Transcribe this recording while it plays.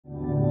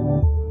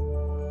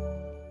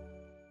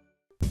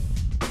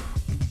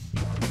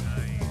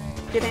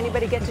Did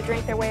anybody get to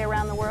drink their way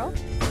around the world?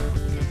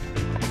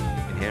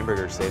 And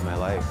hamburgers saved my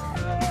life.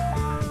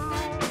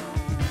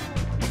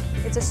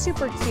 It's a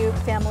super cute,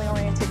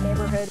 family-oriented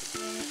neighborhood.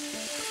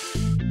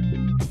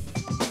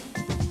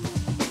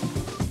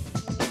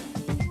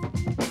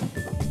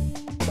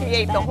 He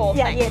ate the whole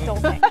thing. Yeah, he ate the whole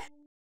thing.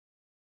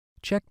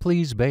 Check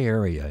Please Bay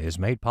Area is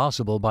made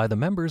possible by the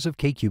members of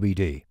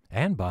KQED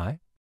and by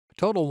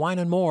Total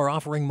Wine & More,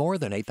 offering more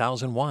than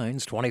 8,000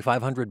 wines,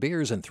 2,500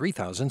 beers, and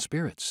 3,000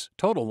 spirits.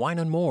 Total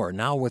Wine & More,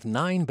 now with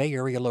 9 Bay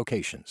Area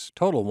locations.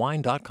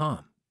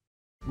 TotalWine.com.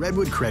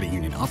 Redwood Credit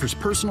Union offers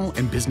personal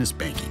and business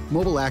banking,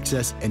 mobile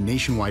access, and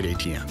nationwide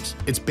ATMs.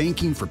 It's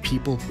banking for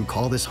people who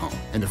call this home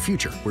and the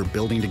future we're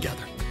building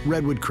together.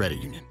 Redwood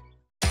Credit Union.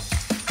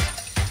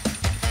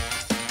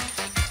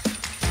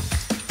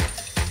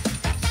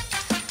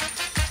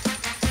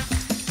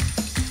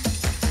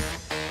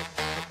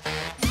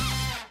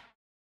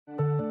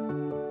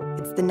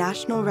 It's the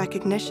national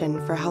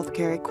recognition for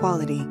healthcare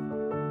equality.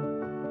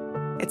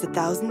 It's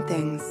 1,000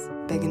 things,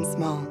 big and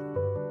small.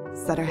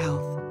 Sutter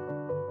Health.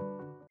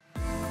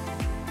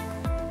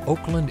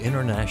 Oakland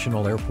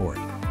International Airport.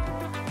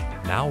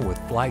 Now with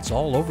flights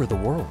all over the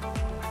world.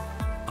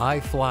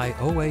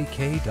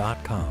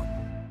 iFlyOAK.com.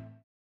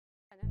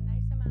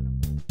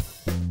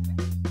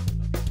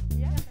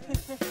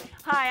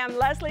 Hi, I'm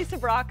Leslie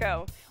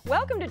Sabraco.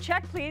 Welcome to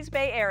Check Please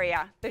Bay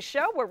Area, the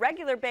show where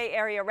regular Bay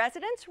Area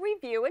residents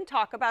review and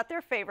talk about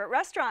their favorite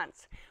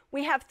restaurants.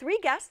 We have 3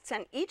 guests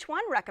and each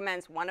one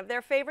recommends one of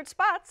their favorite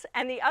spots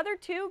and the other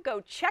 2 go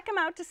check them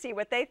out to see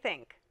what they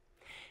think.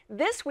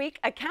 This week,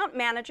 account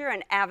manager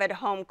and avid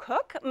home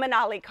cook,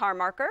 Manali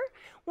Carmarker,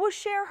 will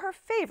share her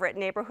favorite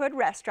neighborhood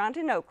restaurant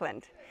in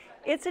Oakland.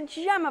 It's a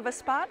gem of a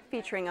spot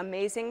featuring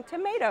amazing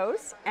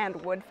tomatoes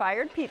and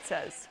wood-fired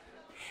pizzas.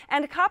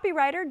 And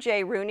copywriter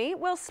Jay Rooney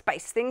will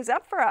spice things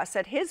up for us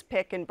at his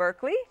pick in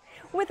Berkeley.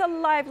 With a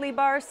lively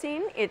bar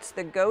scene, it's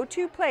the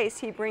go-to place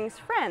he brings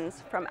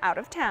friends from out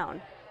of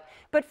town.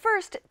 But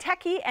first,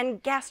 techie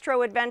and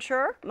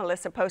gastro-adventurer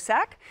Melissa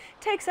Posak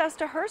takes us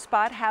to her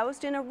spot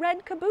housed in a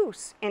red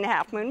caboose in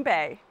Half Moon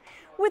Bay.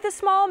 With a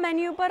small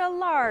menu but a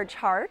large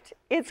heart,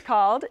 it's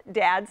called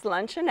Dad's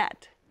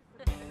Luncheonette.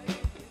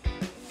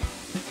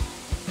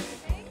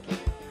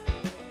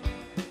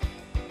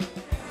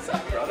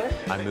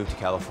 I moved to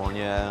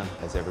California,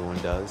 as everyone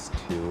does,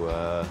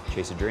 to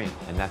chase a dream.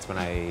 And that's when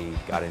I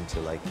got into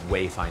like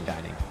way fine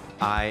dining.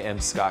 I am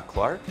Scott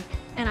Clark.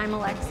 And I'm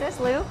Alexis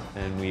Liu.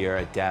 And we are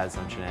at Dad's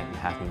Luncheonette in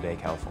Half Moon Bay,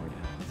 California.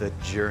 The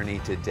journey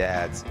to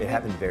Dad's, it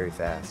happened very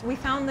fast. We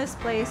found this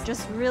place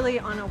just really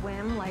on a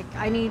whim, like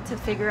I need to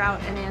figure out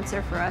an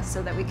answer for us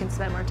so that we can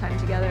spend more time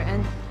together.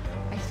 And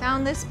I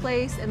found this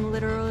place and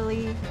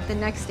literally the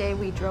next day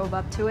we drove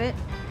up to it.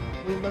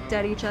 We looked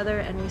at each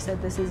other and we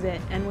said, this is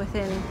it. And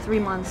within 3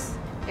 months,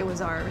 it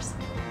was ours.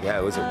 Yeah,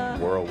 it was a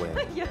whirlwind.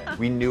 Yeah.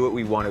 We knew what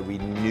we wanted. We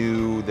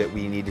knew that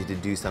we needed to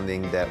do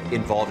something that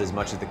involved as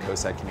much of the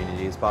coastside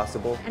community as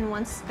possible. And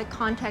once the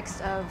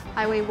context of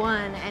Highway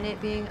 1 and it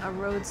being a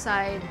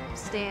roadside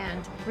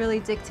stand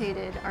really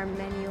dictated our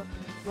menu.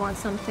 We want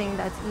something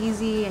that's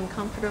easy and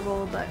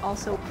comfortable, but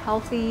also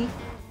healthy.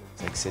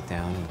 It's like sit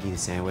down, eat a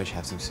sandwich,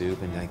 have some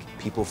soup, and like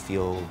people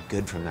feel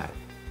good from that.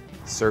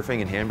 Surfing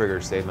and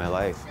hamburgers saved my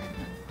life.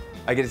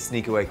 I get to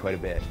sneak away quite a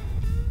bit.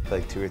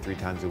 Like 2 or 3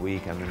 times a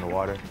week I'm in the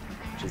water,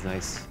 which is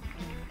nice.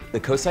 The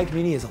coastside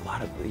community is a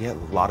lot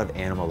of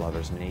animal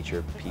lovers,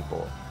 nature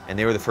people. And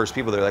they were the first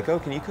people, they're like, oh,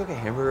 can you cook a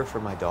hamburger for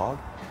my dog?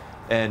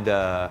 And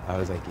I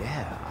was like,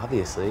 yeah,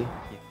 obviously.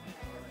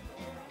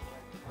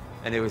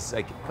 And it was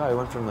like, God, I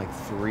went from like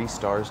 3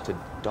 stars to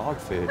dog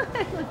food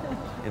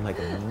in like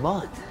a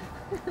month.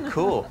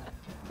 Cool.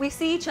 We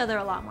see each other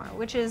a lot more,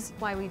 which is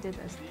why we did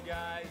this.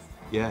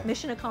 Yeah.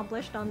 Mission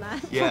accomplished on that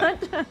Yeah.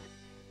 front.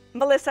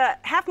 Melissa,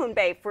 Half Moon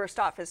Bay, first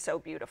off, is so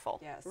beautiful,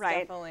 Yes, right?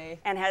 definitely.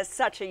 And has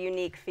such a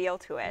unique feel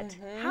to it.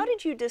 How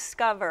did you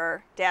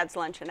discover Dad's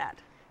Luncheonette?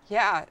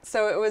 Yeah,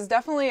 so it was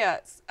definitely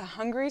a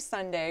hungry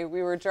Sunday.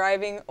 We were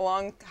driving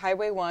along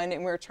Highway 1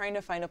 and we were trying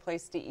to find a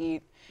place to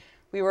eat.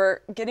 We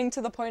were getting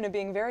to the point of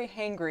being very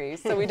hangry,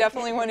 so we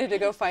definitely wanted to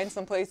go find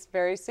some place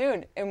very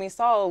soon. And we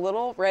saw a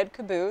little red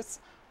caboose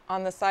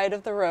on the side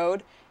of the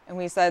road, and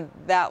we said,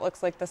 that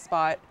looks like the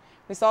spot.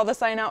 We saw the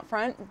sign out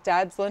front,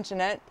 Dad's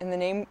Luncheonette, and the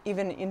name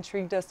even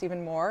intrigued us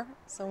even more.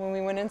 So when we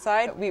went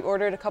inside, we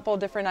ordered a couple of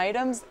different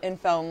items and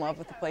fell in love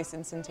with the place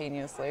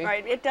instantaneously.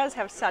 Right, it does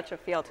have such a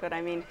feel to it.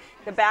 I mean,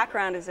 the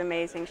background is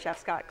amazing. Chef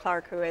Scott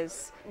Clark, who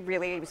is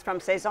really, he's from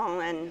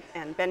Saison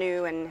and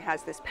Benu and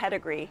has this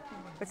pedigree,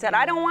 but said,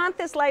 I don't want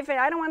this life,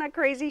 I don't want a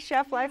crazy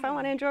chef life, I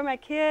want to enjoy my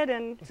kid,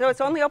 and so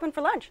it's only open for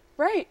lunch.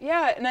 Right,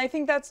 yeah, and I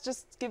think that's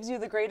just gives you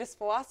the greatest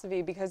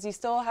philosophy because he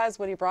still has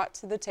what he brought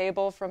to the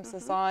table from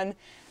Saison.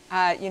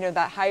 You know,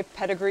 that high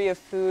pedigree of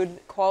food,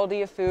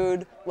 quality of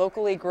food,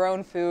 locally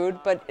grown food,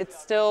 but it's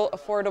still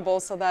affordable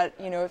so that,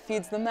 you know, it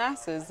feeds the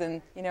masses.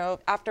 And, you know,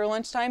 after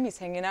lunchtime, he's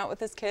hanging out with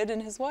his kid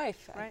and his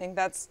wife. Right. I think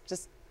that's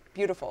just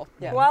beautiful.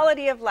 Yeah.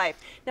 Quality of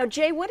life. Now,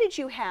 Jay, what did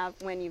you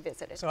have when you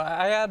visited? So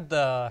I had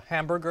the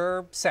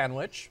hamburger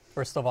sandwich,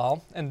 first of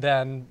all, and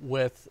then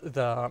with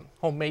the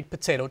homemade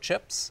potato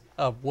chips,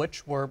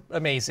 which were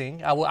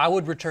amazing. I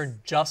would return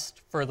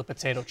just for the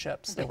potato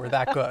chips. They were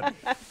that good.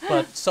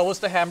 But so was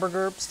the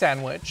hamburger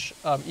sandwich,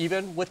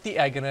 even with the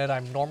egg in it.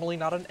 I'm normally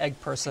not an egg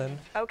person,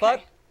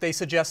 but they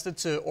suggested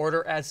to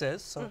order as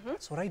is, so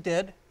that's what I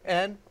did.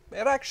 And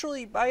it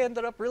actually, I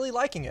ended up really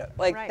liking it.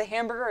 Like the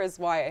hamburger is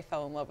why I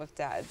fell in love with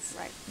Dad's.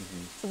 Right.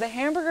 So the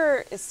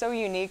hamburger is so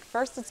unique.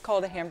 First, it's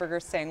called a hamburger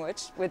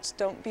sandwich, which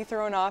don't be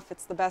thrown off.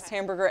 It's the best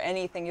hamburger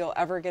anything you'll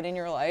ever get in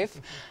your life.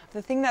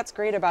 The thing that's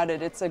great about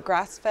it, it's a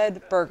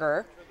grass-fed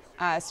burger.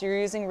 So you're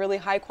using really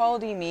high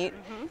quality meat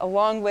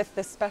along with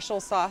this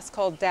special sauce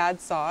called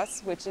Dad's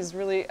sauce, which is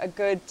really a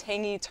good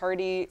tangy,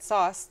 tarty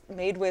sauce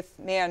made with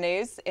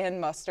mayonnaise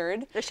and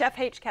mustard. The chef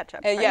hates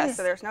ketchup, right? Yes.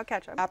 So there's no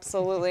ketchup.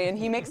 Absolutely, and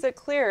he makes it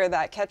clear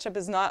that ketchup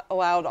is not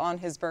allowed on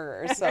his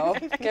burgers, so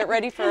get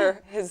ready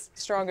for his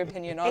strong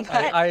opinion on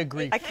that. I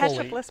agree A fully.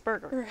 ketchup-less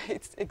burger.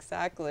 Right,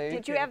 exactly.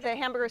 Did you have the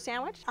hamburger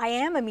sandwich? I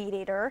am a meat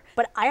eater,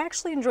 but I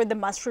actually enjoyed the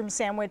mushroom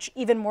sandwich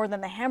even more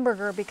than the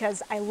hamburger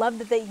because I love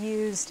that they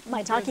used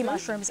maitake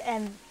mushrooms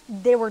and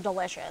they were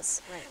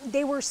delicious. Right.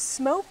 They were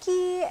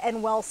smoky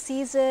and well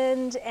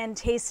seasoned and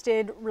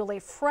tasted really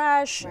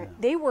fresh.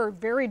 Right. They were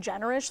very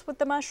generous with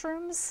the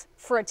mushrooms.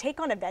 For a take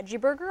on a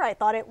veggie burger, I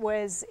thought it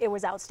was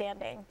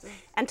outstanding.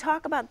 And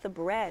talk about the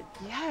bread.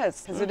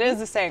 Yes, because it is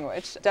a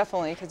sandwich,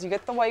 definitely, because you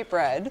get the white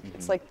bread.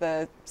 It's like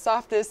the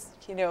softest,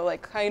 you know,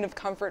 like kind of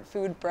comfort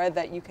food bread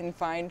that you can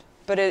find.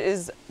 But it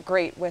is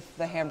great with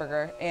the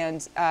hamburger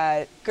and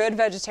good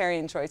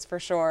vegetarian choice for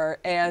sure.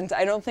 And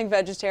I don't think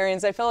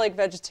vegetarians, I feel like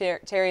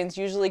vegetarians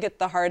usually get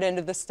the hard end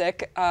of the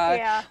stick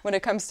when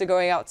it comes to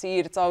going out to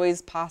eat. It's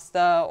always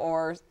pasta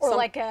or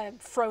like a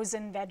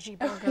frozen veggie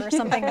burger or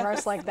something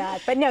gross like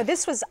that. But no,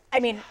 this was, I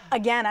mean,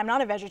 again, I'm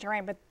not a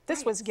vegetarian, but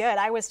this was good.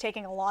 I was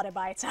taking a lot of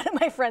bites out of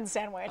my friend's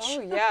sandwich.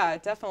 Oh yeah,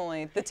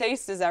 definitely. The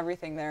taste is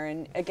everything there.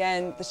 And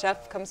again, the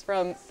chef comes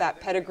from that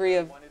pedigree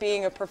of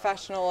being a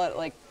professional at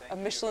like a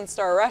Michelin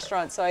star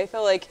restaurant, so I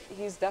feel like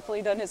he's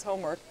definitely done his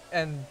homework.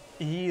 And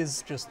he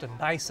is just the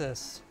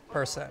nicest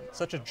person.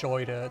 Such a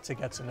joy to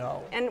get to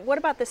know. And what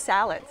about the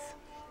salads?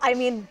 I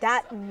mean,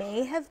 that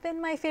may have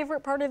been my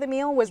favorite part of the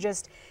meal, was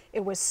just,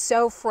 it was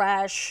so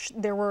fresh.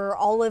 There were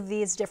all of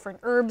these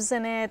different herbs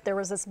in it. There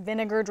was this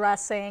vinegar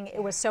dressing.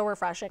 It was so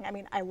refreshing. I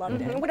mean, I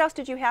loved it. What else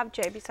did you have,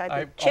 Jay, besides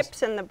the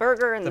chips and the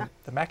burger and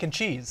the mac and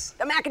cheese?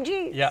 The mac and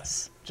cheese.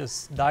 Yes,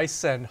 just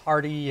nice and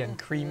hearty and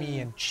creamy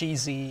and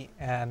cheesy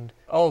and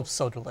oh,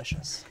 so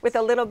delicious. With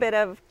a little bit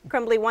of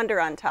crumbly wonder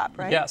on top,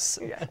 right? Yes.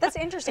 That's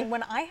interesting.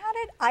 When I had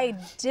it, I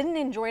didn't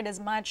enjoy it as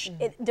much.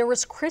 There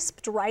was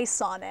crisped rice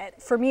on it.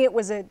 For me, it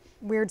was a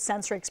weird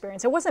sensory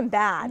experience. It wasn't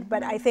bad,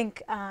 but I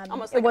think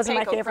almost it like wasn't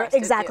my panko favorite. crust,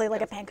 Exactly,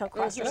 like a panko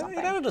crust or something.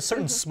 It added a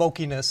certain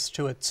smokiness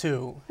to it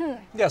too.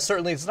 Yeah,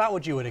 certainly it's not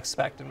what you would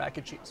expect in mac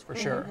and cheese, for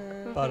sure,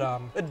 but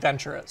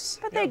adventurous.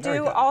 But they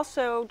do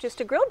also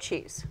just a grilled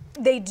cheese.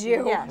 They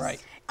do. Yes.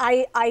 Right.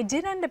 I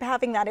did end up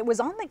having that. It was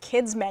on the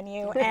kids'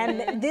 menu,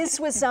 and this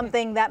was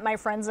something that my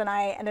friends and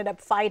I ended up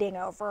fighting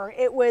over.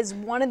 It was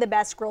one of the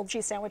best grilled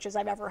cheese sandwiches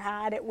I've ever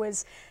had. It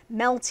was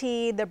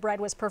melty, the bread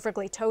was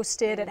perfectly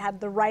toasted, it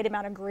had the right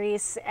amount of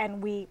grease,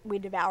 and we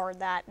devoured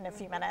that in a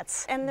few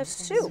minutes. And the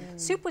soup.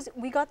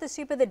 We got the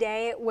soup of the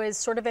day. It was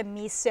sort of a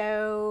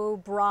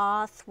miso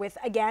broth with,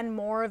 again,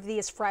 more of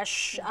these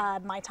fresh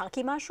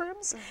maitake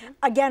mushrooms.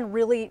 Again,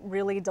 really,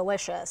 really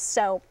delicious.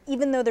 So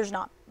even though there's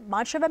not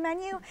much of a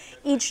menu,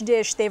 each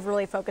dish they've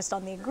really focused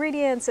on the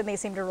ingredients and they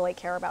seem to really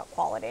care about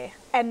quality.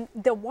 And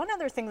the one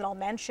other thing that I'll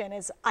mention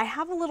is I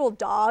have a little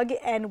dog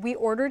and we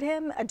ordered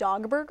him a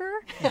dog burger,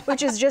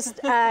 which is just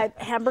a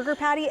hamburger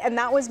patty, and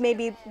that was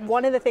maybe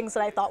one of the things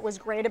that I thought was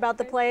great about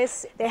the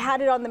place. They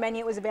had it on the menu,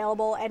 it was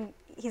available, and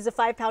he's a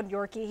 5-pound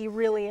Yorkie. He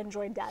really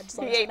enjoyed Dad's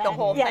lunch. He ate the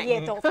whole thing. Yeah, he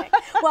ate the whole thing.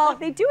 Well,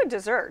 they do a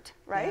dessert,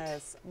 right?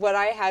 Yes. What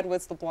I had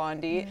was the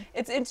blondie.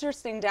 It's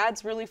interesting,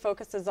 Dad's really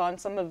focuses on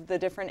some of the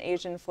different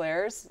Asian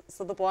flares.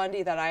 So the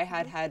blondie that I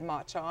had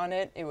matcha on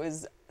it. It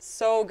was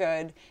so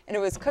good, and it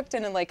was cooked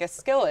in like a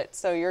skillet,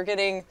 so you're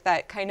getting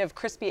that kind of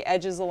crispy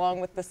edges along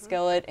with the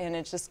skillet, and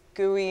it's just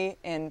gooey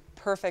and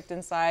perfect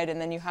inside,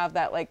 and then you have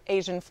that like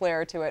Asian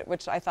flair to it,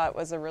 which I thought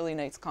was a really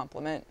nice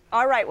compliment.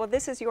 All right, well,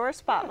 this is your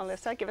spot,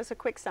 Melissa. Give us a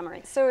quick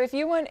summary. So if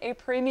you want a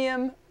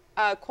premium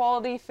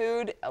quality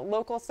food, a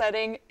local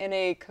setting in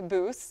a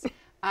caboose,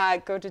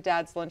 go to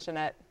Dad's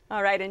Luncheonette.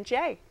 All right, and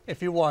Jay?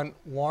 If you want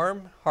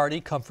warm,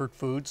 hearty comfort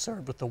food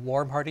served with a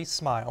warm, hearty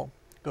smile,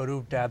 go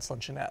to Dad's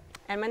Luncheonette.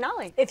 And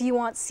Manali? If you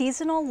want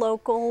seasonal,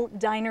 local,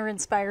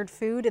 diner-inspired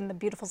food in the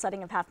beautiful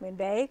setting of Half Moon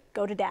Bay,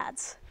 go to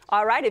Dad's.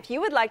 All right, if you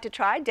would like to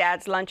try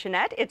Dad's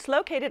Luncheonette, it's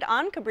located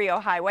on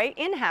Cabrillo Highway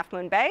in Half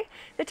Moon Bay.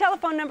 The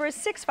telephone number is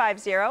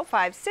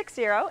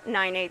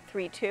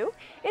 650-560-9832.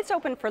 It's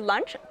open for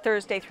lunch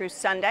Thursday through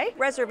Sunday.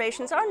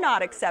 Reservations are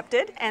not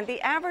accepted, and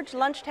the average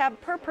lunch tab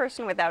per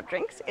person without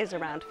drinks is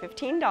around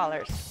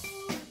 $15.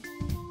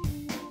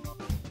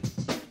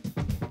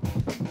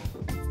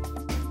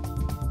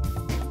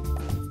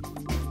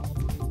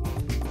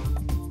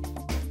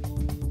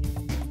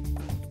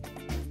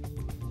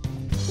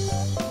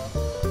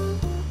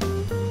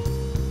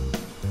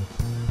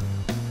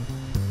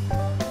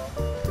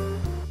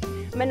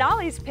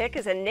 Manali's Pick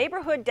is a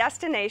neighborhood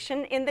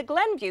destination in the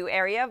Glenview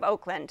area of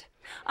Oakland.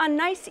 On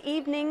nice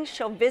evenings,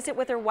 she'll visit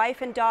with her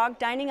wife and dog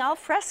dining al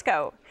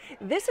fresco.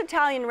 This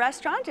Italian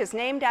restaurant is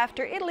named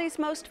after Italy's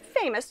most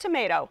famous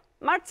tomato,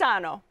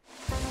 Marzano.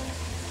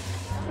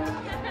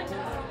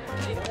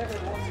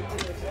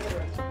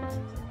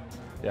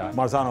 Yeah,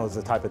 Marzano is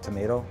a type of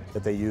tomato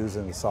that they use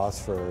in the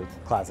sauce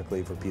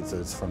classically for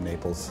pizzas from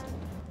Naples.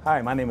 Hi,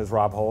 my name is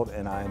Rob Holt,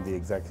 and I am the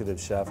executive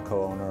chef,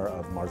 co-owner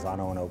of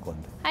Marzano in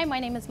Oakland. Hi, my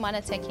name is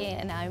Mana Teki,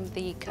 and I'm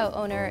the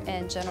co-owner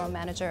and general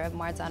manager of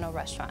Marzano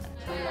Restaurant.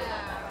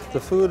 The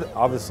food,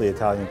 obviously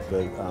Italian,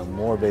 but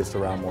more based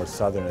around more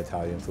southern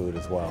Italian food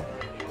as well.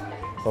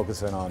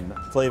 Focusing on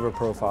flavor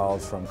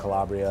profiles from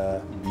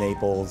Calabria,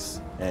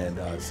 Naples, and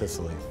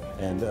Sicily.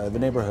 And the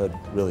neighborhood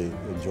really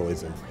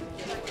enjoys it.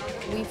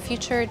 We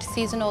featured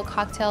seasonal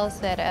cocktails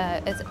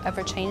that is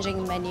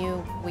ever-changing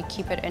menu. We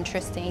keep it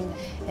interesting,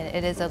 and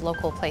it is a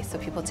local place, so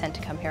people tend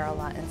to come here a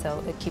lot, and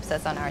so it keeps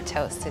us on our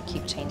toes to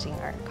keep changing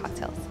our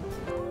cocktails.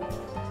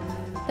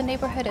 The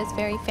neighborhood is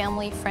very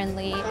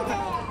family-friendly.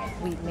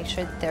 We make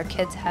sure that their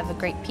kids have a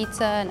great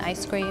pizza and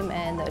ice cream,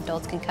 and the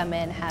adults can come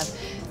in, have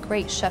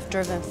great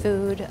chef-driven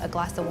food, a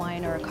glass of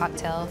wine or a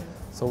cocktail.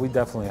 So we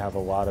definitely have a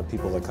lot of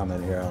people that come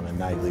in here on a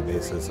nightly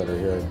basis that are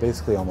here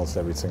basically almost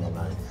every single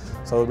night.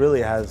 So it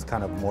really has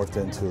kind of morphed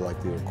into like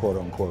the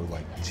quote-unquote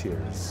like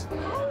cheers.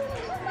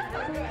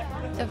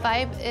 The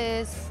vibe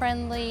is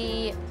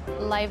friendly,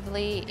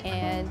 lively,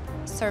 and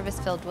service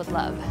filled with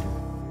love.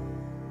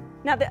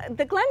 Now,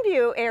 the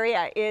Glenview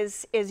area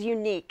is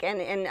unique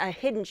and a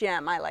hidden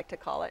gem, I like to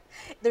call it.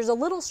 There's a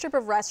little strip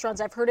of restaurants,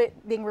 I've heard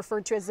it being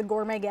referred to as the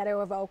gourmet ghetto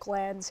of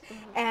Oakland,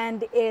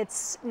 and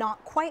it's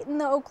not quite in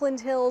the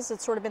Oakland Hills,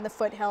 it's sort of in the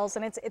foothills,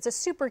 and it's a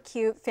super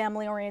cute,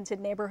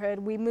 family-oriented neighborhood.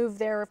 We moved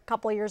there a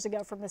couple of years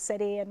ago from the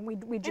city, and we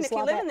just love it. And if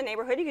you live in the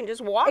neighborhood, you can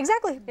just walk?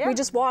 Exactly, yeah. We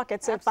just walk.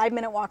 It's a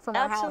 5-minute walk from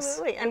our house.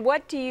 Absolutely. And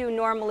what do you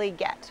normally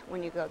get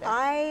when you go there?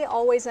 I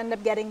always end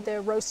up getting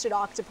the roasted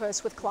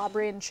octopus with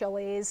Calabrian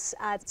chilies.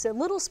 It's a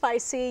little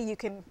spicy. You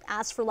can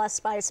ask for less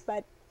spice,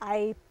 but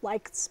I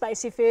like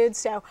spicy food,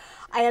 so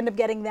I end up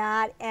getting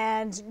that.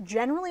 And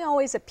generally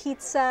always a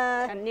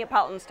pizza. A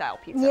Neapolitan style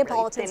pizza.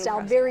 Neapolitan really style,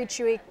 crust. very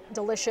chewy,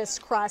 delicious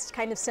crust,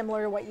 kind of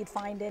similar to what you'd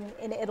find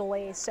in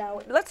Italy.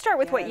 So let's start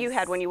with what you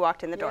had when you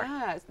walked in the door.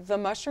 Yeah, the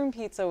mushroom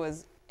pizza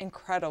was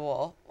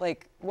incredible.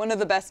 Like one of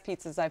the best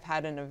pizzas I've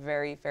had in a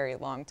very, very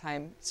long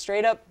time.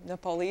 Straight up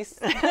Napoli's.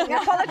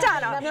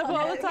 Napolitano.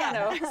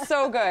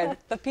 So good.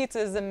 The pizza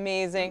is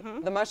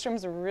amazing. The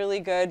mushrooms are really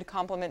good,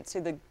 complement to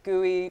the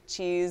gooey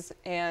cheese,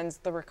 and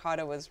the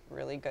ricotta was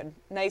really good.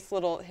 Nice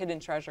little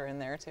hidden treasure in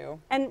there too.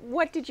 And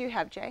what did you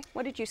have, Jay?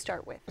 What did you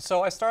start with?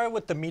 So I started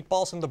with the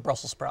meatballs and the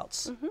Brussels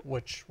sprouts,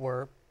 which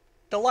were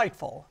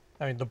delightful.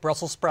 I mean, the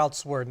Brussels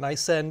sprouts were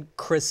nice and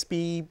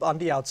crispy on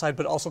the outside,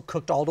 but also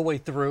cooked all the way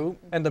through.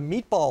 And the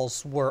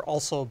meatballs were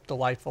also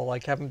delightful.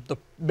 Like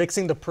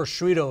mixing the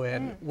prosciutto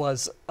in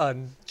was a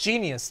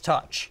genius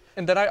touch.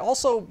 And then I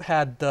also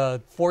had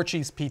the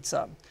 4-cheese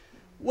pizza,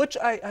 which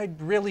I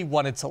really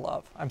wanted to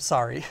love. I'm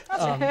sorry.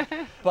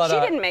 But she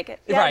didn't make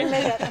it. Right. Didn't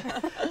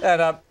make it.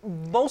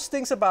 And most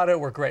things about it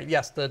were great.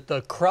 Yes,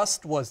 the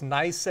crust was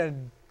nice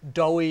and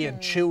doughy and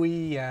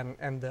chewy,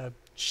 and the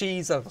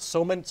cheese,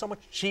 so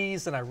much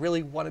cheese, and I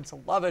really wanted to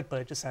love it, but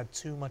it just had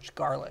too much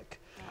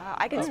garlic.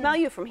 I can smell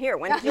you from here.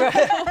 When did you?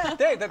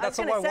 That's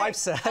what my wife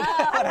said when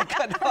I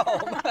got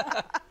home.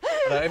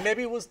 And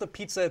maybe it was the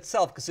pizza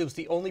itself, because it was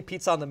the only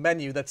pizza on the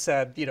menu that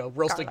said,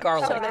 roasted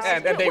garlic,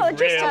 and they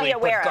really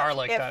put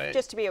garlic on it.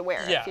 Just to be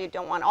aware, if you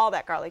don't want all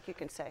that garlic, you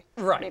can say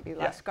maybe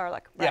less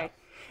garlic. Right. Yeah.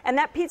 And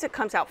that pizza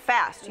comes out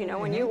fast,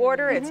 when you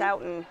order, it's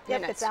out in minutes.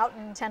 Yep, it's out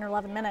in 10 or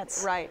 11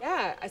 minutes. Right.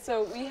 Yeah,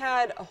 so we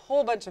had a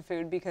whole bunch of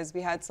food because we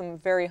had some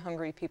very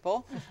hungry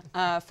people.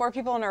 4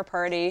 people in our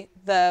party.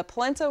 The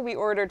polenta we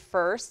ordered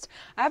first.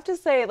 I have to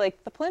say,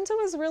 the polenta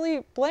was really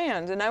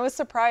bland, and I was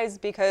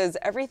surprised because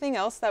everything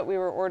else that we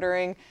were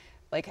ordering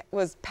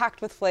was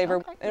packed with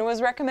flavor, and it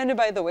was recommended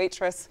by the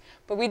waitress,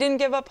 but we didn't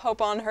give up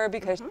hope on her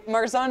because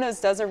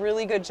Marzano's does a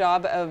really good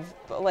job of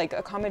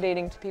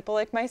accommodating to people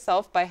like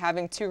myself by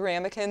having 2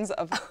 ramekins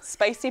of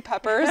spicy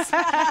peppers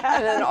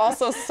and then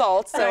also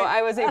salt, so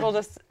I was able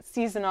to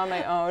season on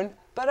my own.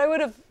 But I would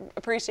have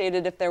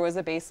appreciated if there was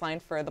a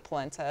baseline for the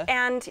polenta.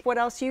 And what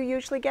else you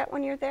usually get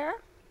when you're there?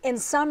 In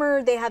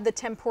summer, they have the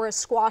tempura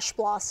squash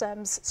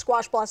blossoms.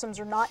 Squash blossoms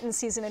are not in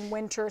season in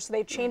winter, so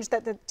they've changed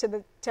that to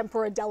the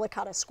tempura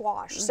delicata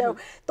squash. So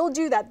they'll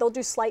do that. They'll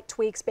do slight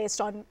tweaks based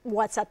on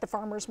what's at the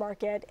farmer's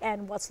market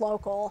and what's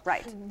local.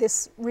 Right.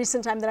 This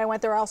recent time that I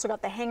went there, I also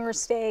got the hanger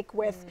steak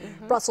with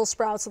Brussels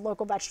sprouts and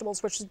local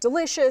vegetables, which is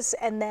delicious,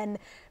 and then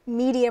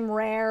medium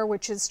rare,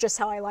 which is just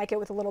how I like it,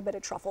 with a little bit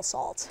of truffle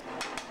salt.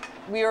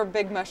 We were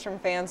big mushroom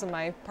fans in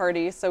my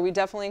party, so we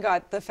definitely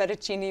got the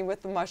fettuccine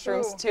with the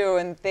mushrooms too,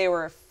 and they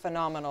were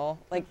phenomenal.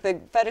 Like the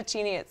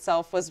fettuccine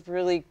itself was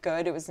really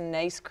good. It was a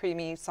nice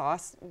creamy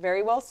sauce,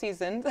 very well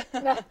seasoned.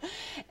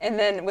 And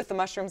then with the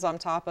mushrooms on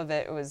top of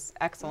it, it was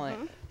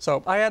excellent.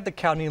 So I had the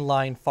County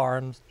Line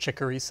Farms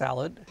chicory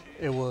salad.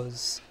 It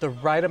was the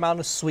right amount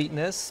of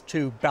sweetness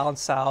to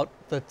balance out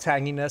the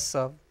tanginess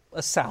of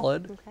a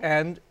salad,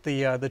 and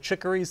the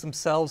chicories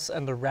themselves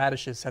and the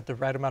radishes had the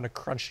right amount of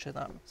crunch to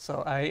them.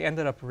 So I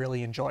ended up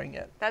really enjoying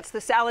it. That's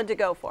the salad to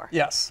go for.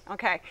 Yes.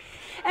 Okay.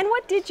 And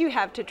what did you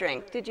have to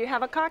drink? Did you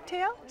have a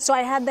cocktail? So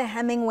I had the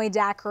Hemingway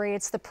daiquiri.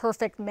 It's the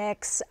perfect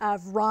mix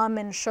of rum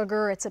and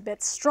sugar. It's a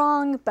bit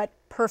strong, but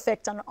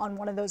perfect on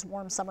one of those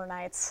warm summer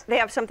nights. They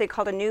have something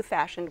called a new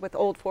fashioned with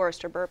Old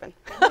Forester bourbon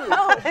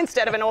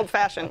instead of an old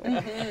fashioned.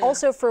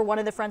 Also, for one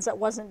of the friends that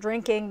wasn't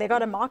drinking, they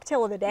got a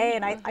mocktail of the day,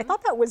 and I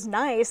thought that was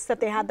nice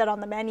that they had that on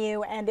the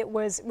menu, and it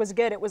was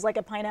good. It was like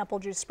a pineapple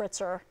juice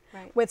spritzer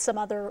with some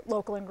other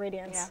local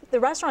ingredients. The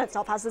restaurant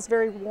itself has this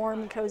very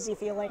warm, cozy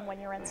feeling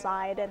when you're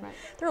inside, and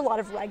there are a lot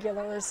of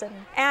regulars.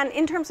 And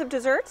in terms of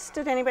desserts,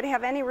 did anybody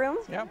have any room?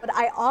 Yeah. But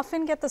I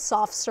often get the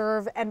soft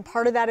serve, and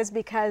part of that is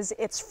because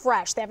it's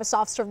fresh. They have a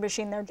soft serve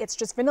machine there. It's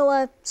just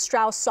vanilla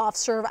Strauss soft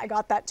serve. I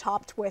got that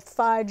topped with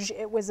fudge.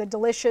 It was a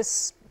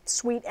delicious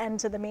sweet end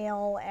to the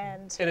meal,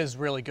 and it is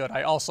really good.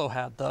 I also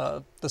had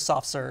the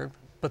soft serve,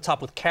 but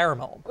topped with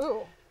caramel.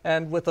 Ooh.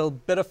 And with a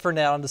bit of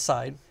Fernet on the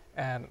side.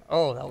 And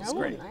oh, that was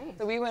great. Nice.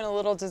 So we went a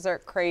little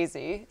dessert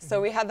crazy.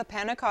 So we had the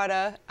panna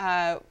cotta.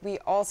 We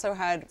also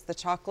had the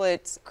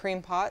chocolate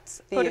cream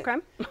pots. Pot de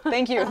creme.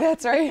 Thank you,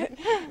 that's right.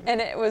 And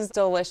it was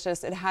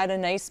delicious. It had a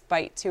nice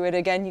bite to it.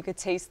 Again, you could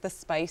taste the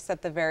spice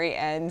at the very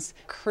end.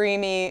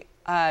 Creamy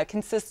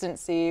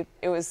consistency.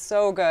 It was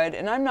so good.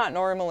 And I'm not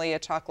normally a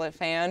chocolate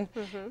fan.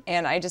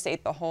 And I just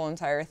ate the whole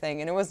entire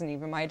thing, and it wasn't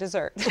even my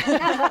dessert.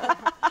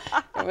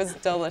 It was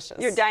delicious.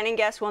 Your dining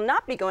guests will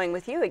not be going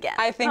with you again.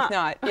 I think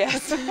not,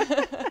 yes.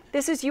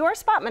 This is your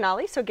spot,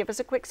 Manali, so give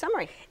us a quick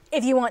summary.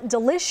 If you want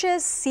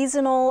delicious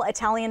seasonal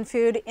Italian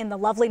food in the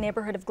lovely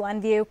neighborhood of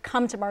Glenview,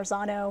 come to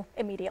Marzano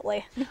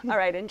immediately. All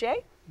right, and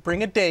Jay?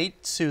 Bring a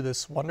date to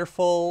this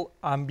wonderful,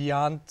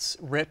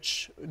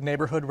 ambient-rich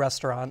neighborhood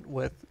restaurant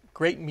with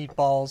great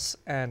meatballs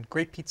and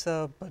great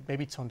pizza, but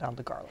maybe tone down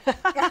the garlic.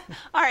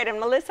 All right, and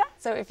Melissa?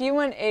 So if you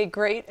want a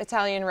great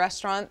Italian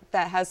restaurant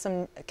that has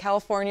some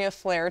California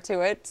flair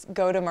to it,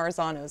 go to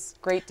Marzano's.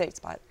 Great date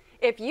spot.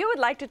 If you would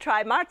like to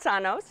try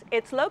Marzano's,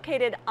 it's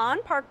located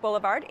on Park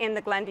Boulevard in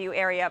the Glenview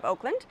area of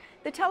Oakland.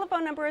 The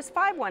telephone number is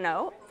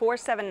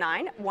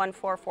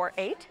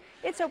 510-479-1448.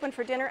 It's open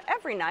for dinner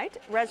every night.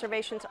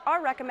 Reservations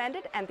are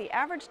recommended, and the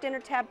average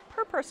dinner tab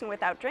per person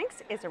without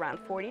drinks is around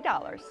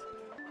 $40.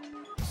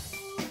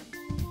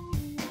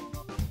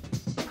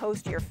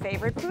 Post your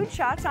favorite food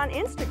shots on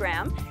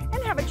Instagram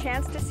and have a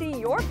chance to see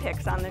your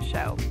pics on the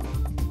show.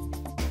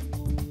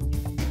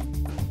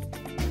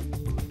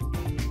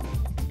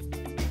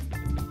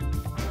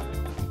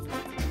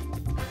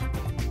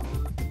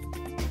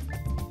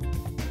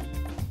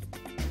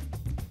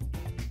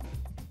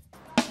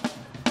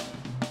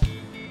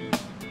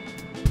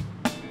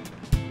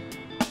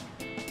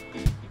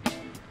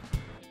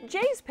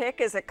 Jay's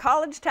pick is a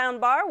college town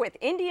bar with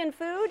Indian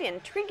food,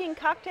 intriguing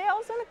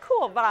cocktails, and a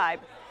cool vibe.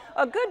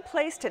 A good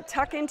place to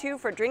tuck into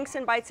for drinks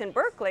and bites in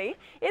Berkeley.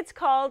 It's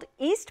called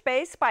East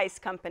Bay Spice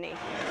Company.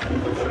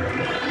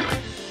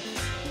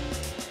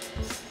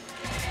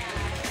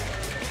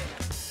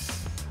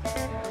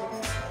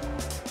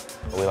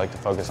 We like to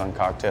focus on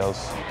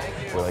cocktails.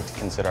 We like to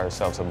consider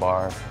ourselves a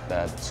bar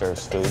that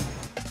serves food.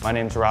 My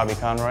name's Robbie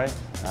Conroy.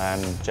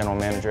 I'm general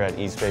manager at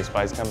East Bay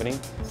Spice Company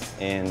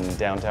in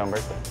downtown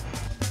Berkeley.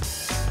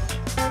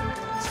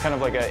 It's kind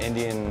of like an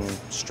Indian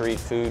street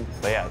food,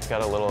 but yeah, it's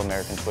got a little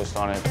American twist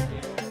on it.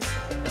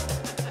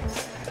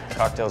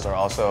 Cocktails are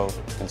also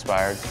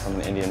inspired from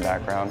an Indian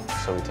background,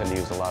 so we tend to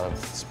use a lot of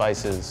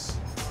spices,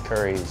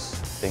 curries,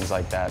 things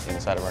like that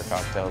inside of our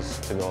cocktails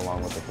to go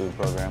along with the food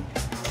program.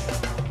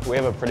 We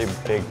have a pretty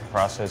big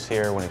process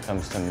here when it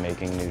comes to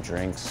making new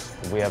drinks.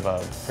 We have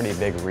a pretty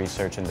big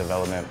research and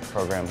development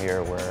program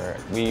here where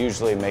we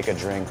usually make a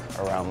drink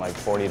around like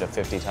 40 to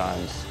 50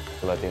 times.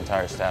 We let the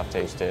entire staff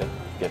taste it,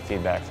 get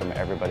feedback from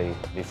everybody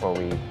before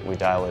we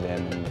dial it in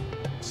and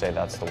say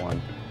that's the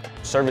one.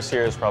 Service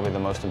here is probably the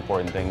most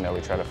important thing that we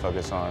try to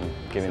focus on,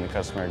 giving the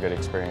customer a good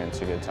experience,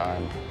 a good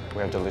time.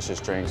 We have delicious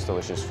drinks,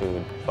 delicious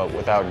food, but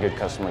without good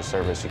customer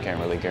service, you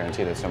can't really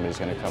guarantee that somebody's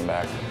going to come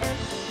back.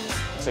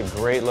 It's a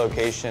great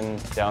location,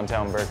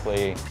 downtown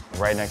Berkeley,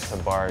 right next to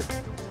BART,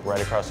 right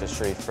across the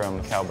street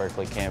from Cal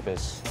Berkeley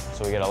campus.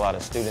 So we get a lot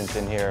of students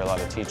in here, a lot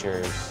of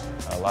teachers,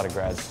 a lot of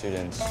grad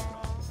students.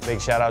 Big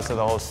shout out to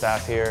the whole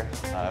staff here.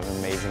 I have an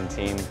amazing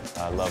team.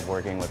 I love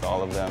working with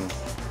all of them.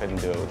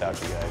 Couldn't do it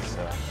without you guys.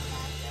 So.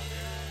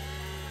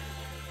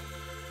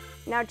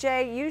 Now,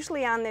 Jay,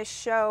 usually on this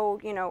show,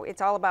 you know,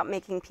 it's all about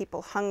making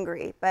people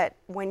hungry, but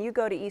when you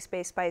go to East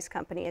Bay Spice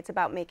Company, it's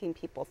about making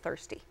people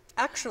thirsty.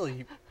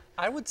 Actually,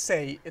 I would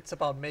say it's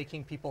about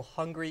making people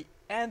hungry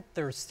and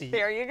thirsty.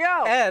 There you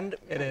go. And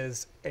it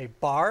is a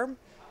bar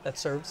that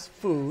serves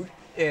food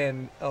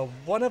in a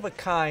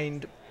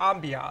one-of-a-kind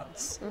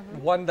ambiance,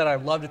 one that I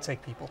love to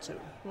take people to.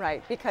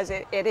 Right, because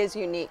it is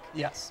unique.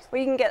 Yes. Well,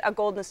 you can get a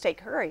golden steak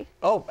curry.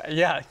 Oh,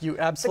 yeah, you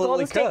The absolutely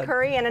golden could. steak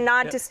curry and a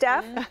nod to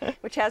Steph,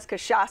 which has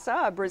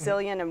cachaça, a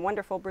Brazilian and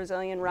wonderful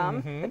Brazilian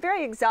rum, but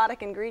very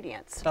exotic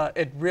ingredients.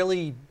 It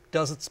really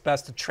does its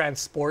best to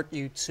transport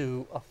you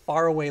to a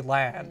faraway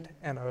land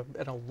and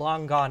a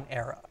long-gone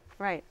era.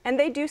 Right, and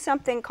they do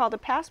something called a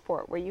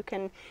passport where you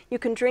can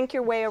drink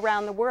your way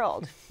around the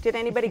world. Did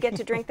anybody get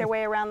to drink their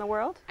way around the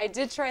world? I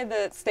did try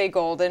the Stay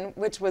Golden,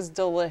 which was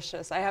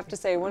delicious. I have to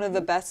say, one of the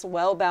best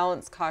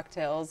well-balanced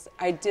cocktails.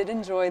 I did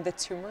enjoy the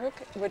turmeric,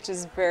 which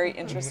is very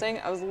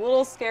interesting. I was a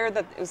little scared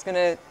that it was going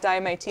to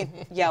dye my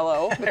teeth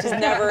yellow, which is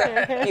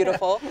never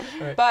beautiful,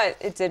 but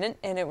it didn't,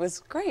 and it was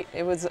great.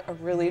 It was a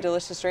really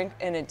delicious drink,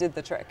 and it did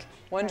the trick.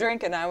 One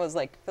drink, and I was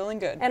like feeling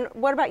good. And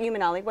what about you,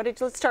 Manali?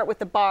 Let's start with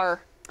the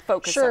bar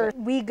focus. Sure. Of it.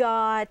 We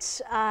got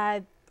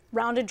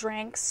rounded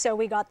drinks, so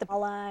we got the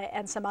vanilla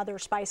and some other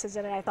spices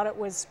in it. I thought it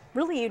was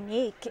really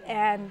unique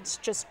and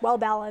just well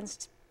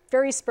balanced,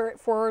 very spirit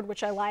forward,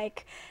 which I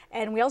like.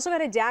 And we also got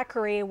a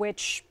daiquiri,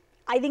 which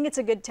I think it's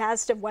a good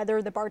test of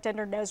whether the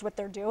bartender knows what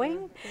they're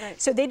doing.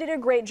 Right. So they did a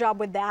great job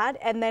with that.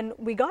 And then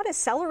we got a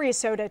celery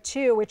soda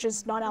too, which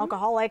is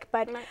non-alcoholic,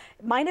 but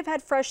might have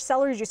had fresh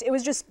celery juice. It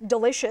was just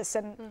delicious,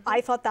 and I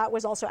thought that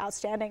was also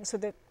outstanding. So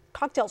the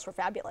cocktails were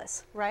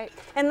fabulous. Right.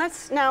 And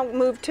let's now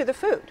move to the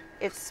food.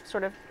 It's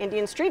sort of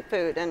Indian street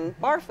food and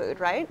bar food,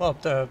 right? Well,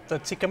 the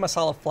tikka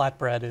masala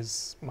flatbread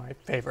is my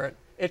favorite.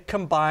 It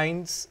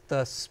combines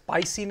the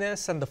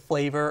spiciness and the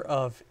flavor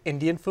of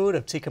Indian food,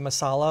 of tikka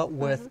masala,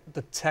 with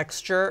the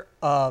texture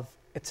of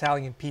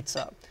Italian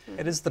pizza.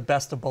 It is the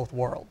best of both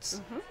worlds.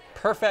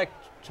 Perfect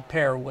to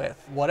pair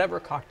with whatever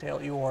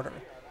cocktail you order.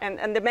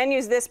 And the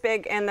menu's this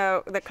big, and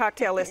the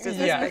cocktail list is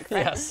this big.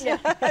 Right?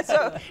 Yes.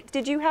 So,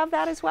 did you have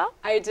that as well?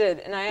 I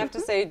did, and I have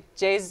to say,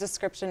 Jay's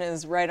description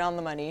is right on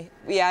the money.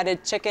 We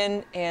added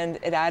chicken, and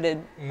it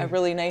added a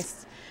really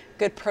nice,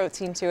 good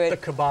protein to it. The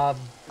kebab.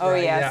 Oh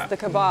right, yes, yeah. the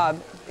kebab,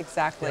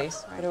 exactly.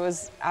 Yes. But it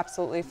was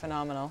absolutely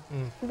phenomenal.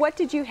 What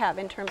did you have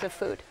in terms of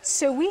food?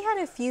 So we had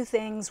a few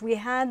things. We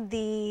had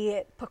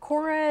the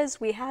pakoras,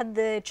 we had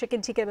the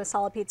chicken tikka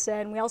masala pizza,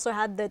 and we also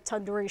had the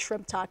tandoori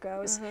shrimp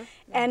tacos.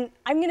 And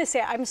I'm going to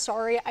say, I'm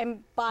sorry,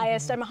 I'm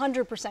biased. I'm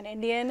 100%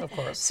 Indian. Of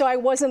course. So I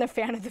wasn't a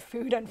fan of the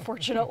food,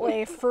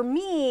 unfortunately. For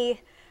me,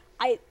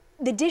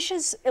 the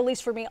dishes, at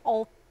least for me,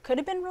 all could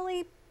have been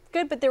really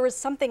good, but there was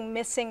something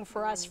missing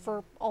for us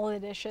for all the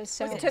dishes.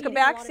 So You took a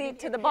back seat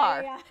to the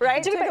bar,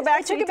 right? Took a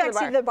back seat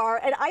to the bar,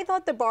 and I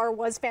thought the bar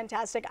was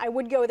fantastic. I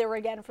would go there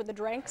again for the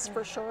drinks,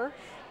 for sure.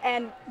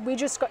 And we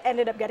just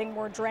ended up getting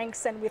more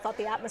drinks, and we thought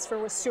the atmosphere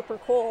was super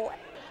cool.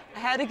 I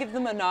had to give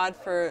them a nod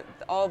for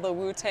all the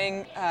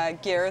Wu-Tang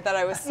gear that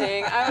I was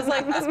seeing. I was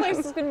like, this place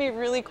is going to be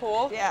really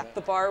cool. Yeah.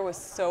 The bar was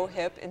so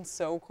hip and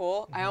so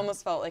cool. I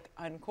almost felt like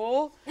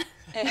uncool.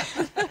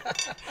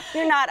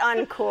 You're not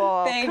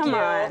uncool. Thank Come you.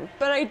 on.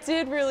 But I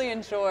did really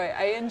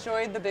I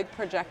enjoyed the big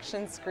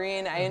projection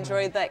screen. I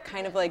enjoyed that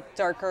kind of like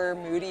darker,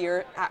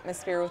 moodier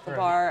atmosphere with the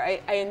bar.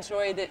 I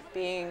enjoyed it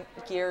being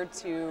geared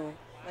to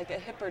like a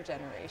hipper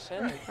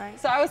generation. Right.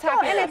 So I was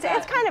happy and about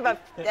it's kind of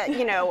a,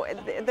 you know,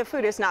 the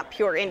food is not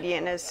pure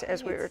Indian,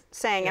 as we were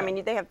saying. I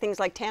mean, they have things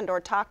like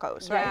tandoor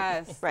tacos, right?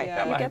 Yes. Right.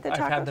 Yeah. You get the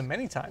tacos? I've had them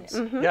many times.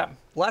 Yeah.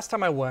 Last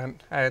time I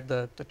went, I had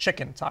the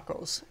chicken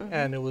tacos,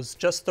 and it was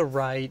just the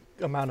right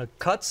amount of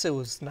cuts. It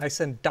was nice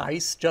and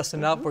diced, just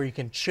enough where you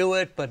can chew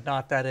it, but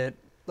not that it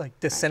like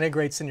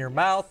disintegrates in your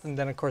mouth. And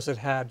then of course it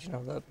had, you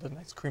know, the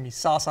nice creamy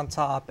sauce on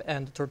top,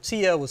 and the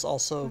tortilla was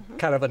also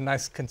kind of a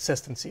nice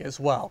consistency as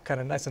well, kind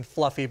of nice and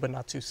fluffy but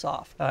not too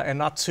soft, and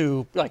not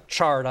too like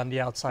charred on the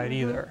outside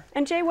either.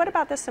 And Jay, what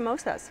about the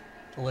samosas?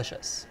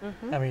 Delicious.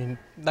 I mean,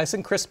 nice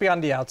and crispy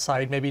on the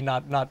outside, maybe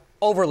not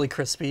overly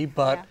crispy,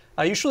 but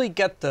I usually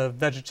get the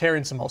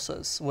vegetarian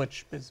samosas,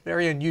 which is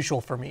very unusual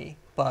for me.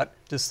 But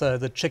just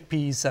the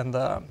chickpeas and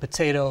the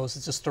potatoes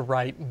is just the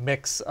right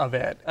mix of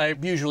it. I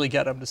usually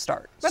get them to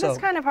start. But it's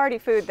kind of hearty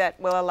food that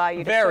will allow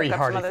you to very soak up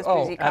hearty. some of those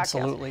boozy cocktails.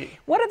 Absolutely.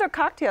 What other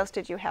cocktails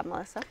did you have,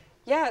 Melissa?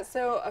 Yeah,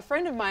 so a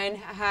friend of mine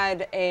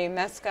had a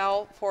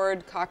mezcal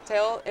forward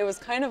cocktail. It was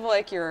kind of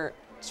like your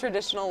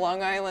traditional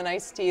Long Island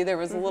iced tea. There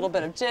was a little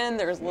bit of gin,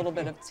 there was a little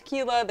bit of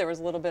tequila, there was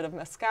a little bit of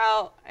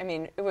mezcal. I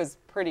mean, it was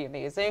pretty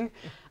amazing.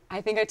 I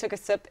think I took a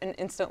sip and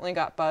instantly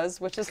got buzzed,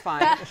 which is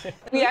fine.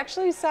 We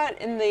actually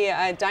sat in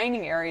the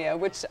dining area,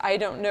 which I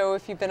don't know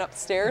if you've been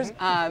upstairs,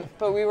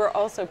 but we were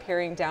also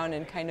peering down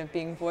and kind of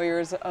being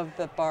voyeurs of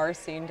the bar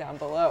scene down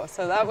below.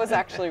 So that was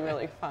actually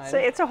really fun. So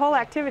it's a whole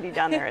activity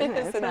down there, isn't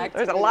it? It's an There's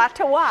activity. a lot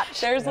to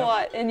watch. There's a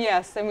lot, and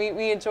yes, and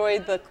we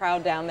enjoyed the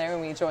crowd down there, and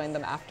we joined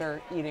them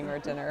after eating our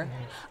dinner.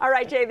 All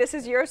right, Jay, this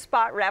is your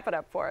spot. Wrap it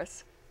up for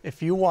us.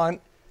 If you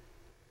want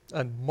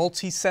a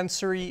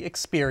multi-sensory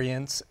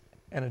experience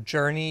and a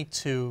journey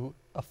to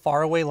a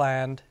faraway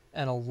land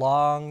and a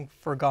long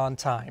forgone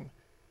time,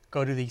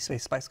 go to the East Bay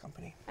Spice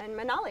Company. And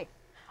Manali.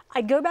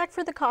 I'd go back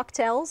for the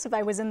cocktails if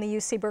I was in the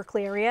UC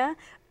Berkeley area,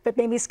 but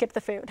maybe skip the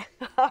food.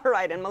 All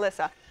right, and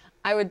Melissa?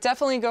 I would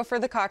definitely go for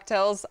the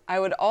cocktails. I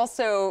would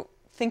also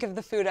think of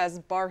the food as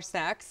bar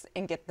snacks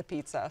and get the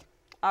pizza.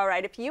 All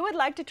right, if you would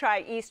like to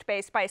try East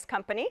Bay Spice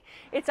Company,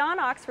 it's on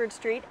Oxford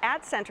Street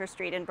at Center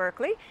Street in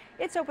Berkeley.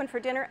 It's open for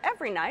dinner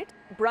every night,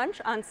 brunch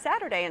on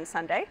Saturday and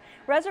Sunday.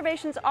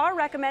 Reservations are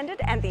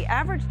recommended, and the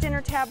average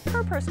dinner tab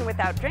per person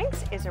without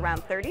drinks is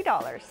around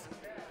 $30.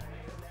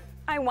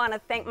 I want to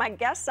thank my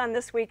guests on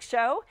this week's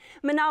show.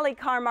 Manali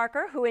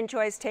Carmarker, who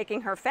enjoys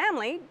taking her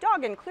family,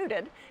 dog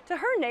included, to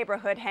her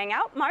neighborhood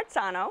hangout,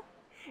 Marzano.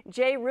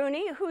 Jay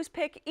Rooney, whose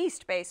pick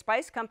East Bay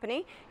Spice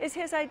Company is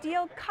his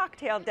ideal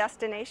cocktail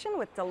destination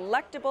with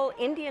delectable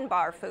Indian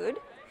bar food.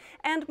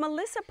 And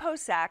Melissa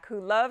Posak, who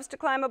loves to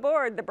climb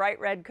aboard the bright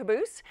red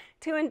caboose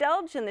to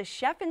indulge in the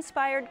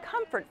chef-inspired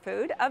comfort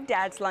food of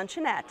Dad's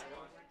Luncheonette.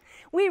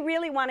 We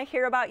really want to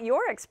hear about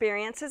your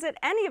experiences at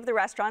any of the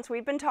restaurants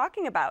we've been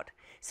talking about.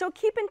 So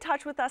keep in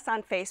touch with us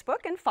on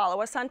Facebook and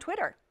follow us on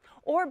Twitter.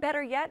 Or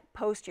better yet,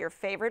 post your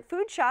favorite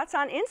food shots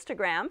on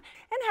Instagram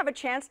and have a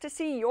chance to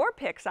see your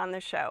picks on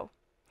the show.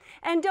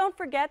 And don't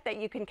forget that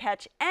you can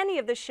catch any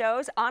of the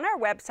shows on our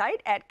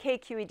website at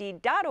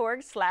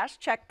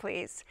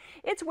kqed.org/checkplease.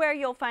 It's where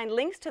you'll find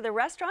links to the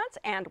restaurants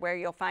and where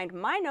you'll find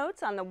my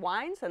notes on the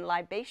wines and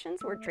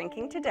libations we're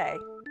drinking today.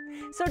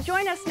 So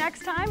join us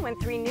next time when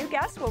 3 new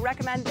guests will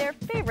recommend their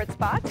favorite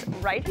spots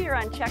right here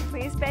on Check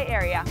Please Bay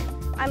Area.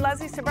 I'm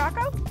Leslie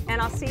Sabraco, and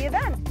I'll see you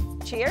then.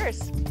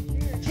 Cheers.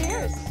 Cheers.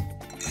 Cheers.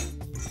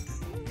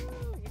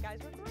 You guys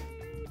were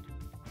great.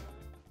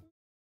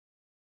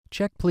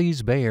 Check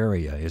Please Bay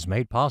Area is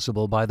made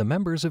possible by the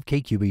members of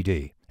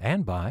KQED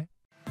and by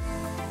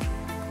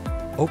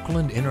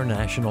Oakland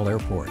International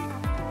Airport,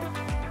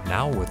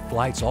 now with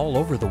flights all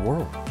over the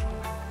world.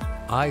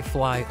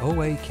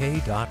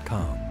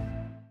 iFlyOAK.com.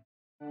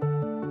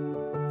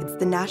 It's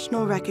the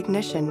national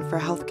recognition for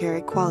healthcare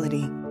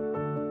equality.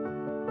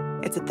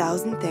 It's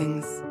 1,000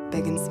 things,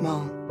 big and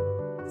small.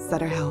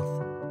 Sutter Health.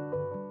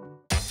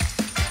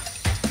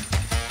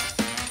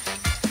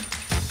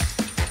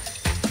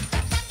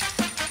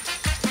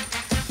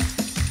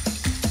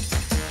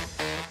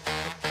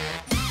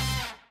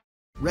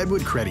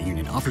 Redwood Credit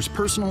Union offers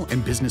personal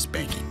and business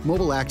banking,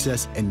 mobile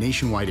access, and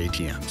nationwide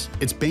ATMs.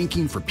 It's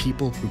banking for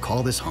people who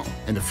call this home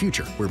and the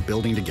future we're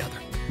building together.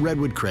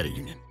 Redwood Credit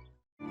Union.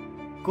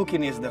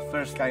 Cooking is the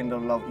first kind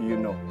of love you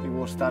know. It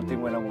was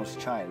starting when I was a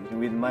child,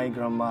 with my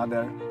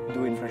grandmother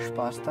doing fresh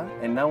pasta,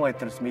 and now I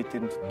transmit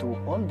it to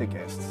all the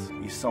guests.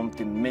 It's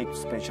something made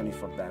especially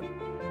for them.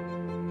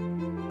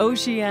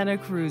 Oceana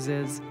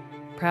Cruises,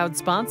 proud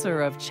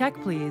sponsor of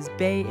Check Please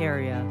Bay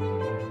Area.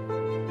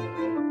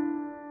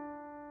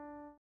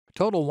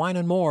 Total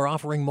Wine & More,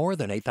 offering more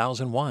than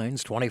 8,000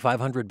 wines,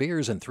 2,500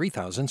 beers, and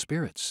 3,000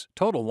 spirits.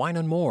 Total Wine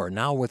 & More,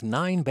 now with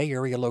 9 Bay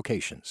Area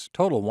locations.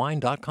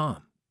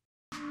 TotalWine.com.